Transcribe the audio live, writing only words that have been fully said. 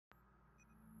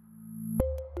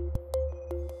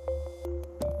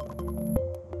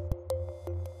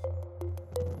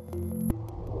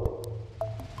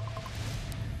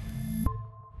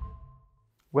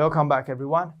Welcome back,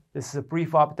 everyone. This is a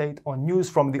brief update on news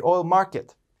from the oil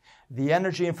market. The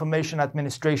Energy Information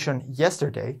Administration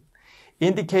yesterday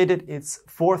indicated its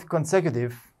fourth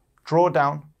consecutive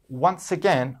drawdown, once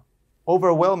again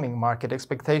overwhelming market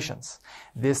expectations.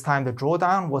 This time the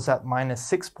drawdown was at minus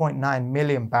 6.9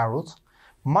 million barrels,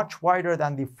 much wider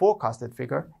than the forecasted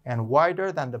figure and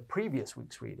wider than the previous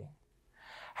week's reading.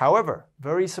 However,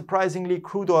 very surprisingly,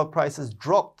 crude oil prices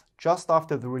dropped just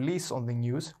after the release on the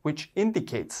news, which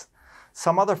indicates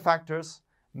some other factors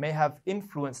may have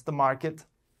influenced the market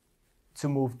to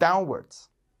move downwards.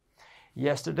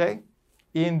 Yesterday,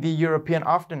 in the European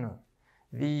afternoon,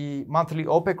 the monthly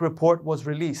OPEC report was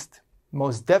released.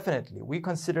 Most definitely, we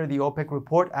consider the OPEC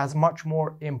report as much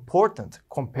more important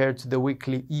compared to the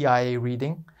weekly EIA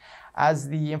reading, as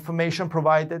the information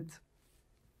provided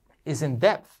is in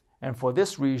depth and for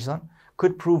this reason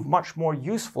could prove much more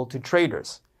useful to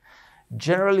traders.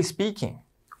 Generally speaking,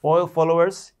 oil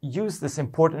followers use this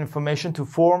important information to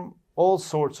form all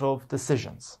sorts of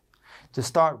decisions. To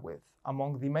start with,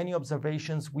 among the many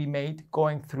observations we made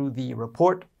going through the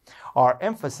report, our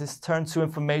emphasis turned to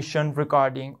information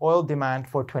regarding oil demand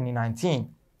for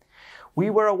 2019. We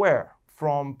were aware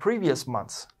from previous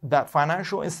months that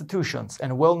financial institutions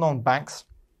and well-known banks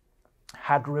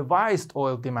had revised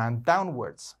oil demand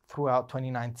downwards throughout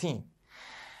 2019.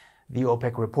 The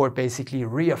OPEC report basically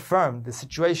reaffirmed the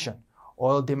situation.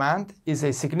 Oil demand is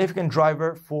a significant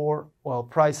driver for oil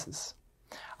prices.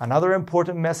 Another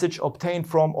important message obtained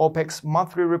from OPEC's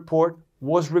monthly report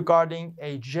was regarding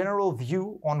a general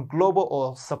view on global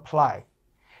oil supply.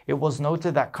 It was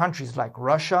noted that countries like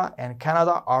Russia and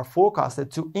Canada are forecasted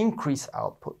to increase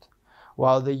output,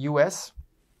 while the US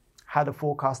had a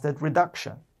forecasted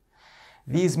reduction.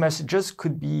 These messages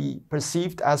could be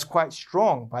perceived as quite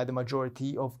strong by the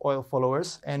majority of oil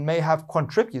followers and may have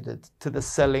contributed to the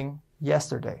selling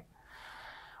yesterday.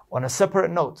 On a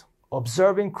separate note,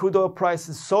 observing crude oil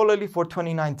prices solely for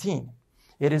 2019,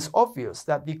 it is obvious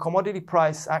that the commodity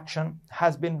price action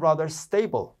has been rather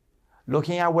stable.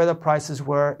 Looking at where the prices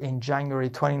were in January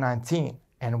 2019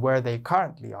 and where they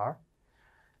currently are,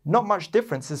 not much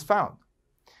difference is found.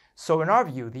 So in our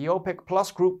view, the OPEC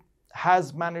Plus group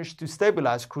has managed to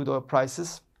stabilize crude oil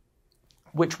prices,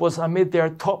 which was amid their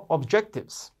top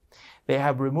objectives. They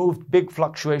have removed big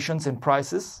fluctuations in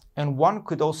prices, and one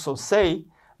could also say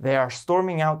they are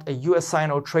storming out a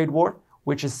US-Sino trade war,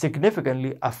 which is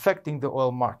significantly affecting the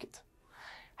oil market.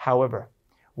 However,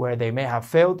 where they may have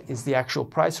failed is the actual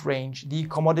price range the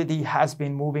commodity has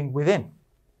been moving within,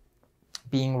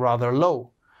 being rather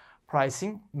low.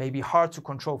 Pricing may be hard to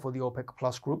control for the OPEC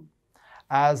Plus group,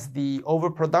 as the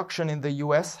overproduction in the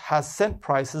US has sent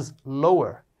prices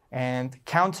lower, and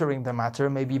countering the matter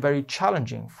may be very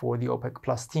challenging for the OPEC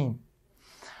Plus team.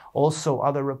 Also,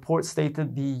 other reports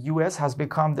stated the US has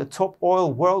become the top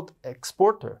oil world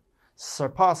exporter,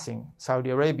 surpassing Saudi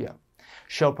Arabia.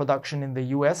 Shale production in the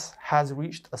US has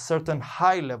reached a certain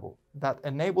high level that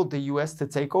enabled the US to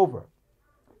take over.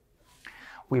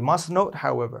 We must note,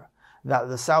 however, that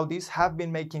the Saudis have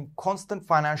been making constant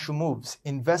financial moves,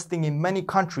 investing in many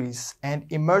countries and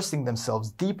immersing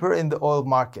themselves deeper in the oil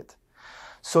market.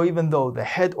 So even though the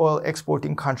head oil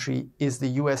exporting country is the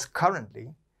US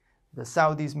currently, the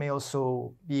Saudis may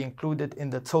also be included in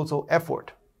the total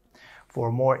effort.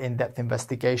 For more in-depth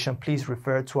investigation, please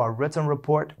refer to our written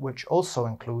report, which also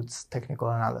includes technical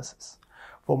analysis.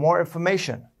 For more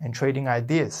information and trading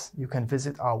ideas, you can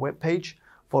visit our webpage,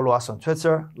 follow us on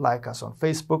Twitter, like us on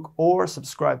Facebook, or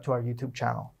subscribe to our YouTube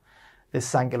channel. This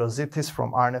is Angelos Zitis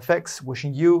from IronFX,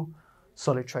 wishing you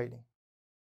solid trading.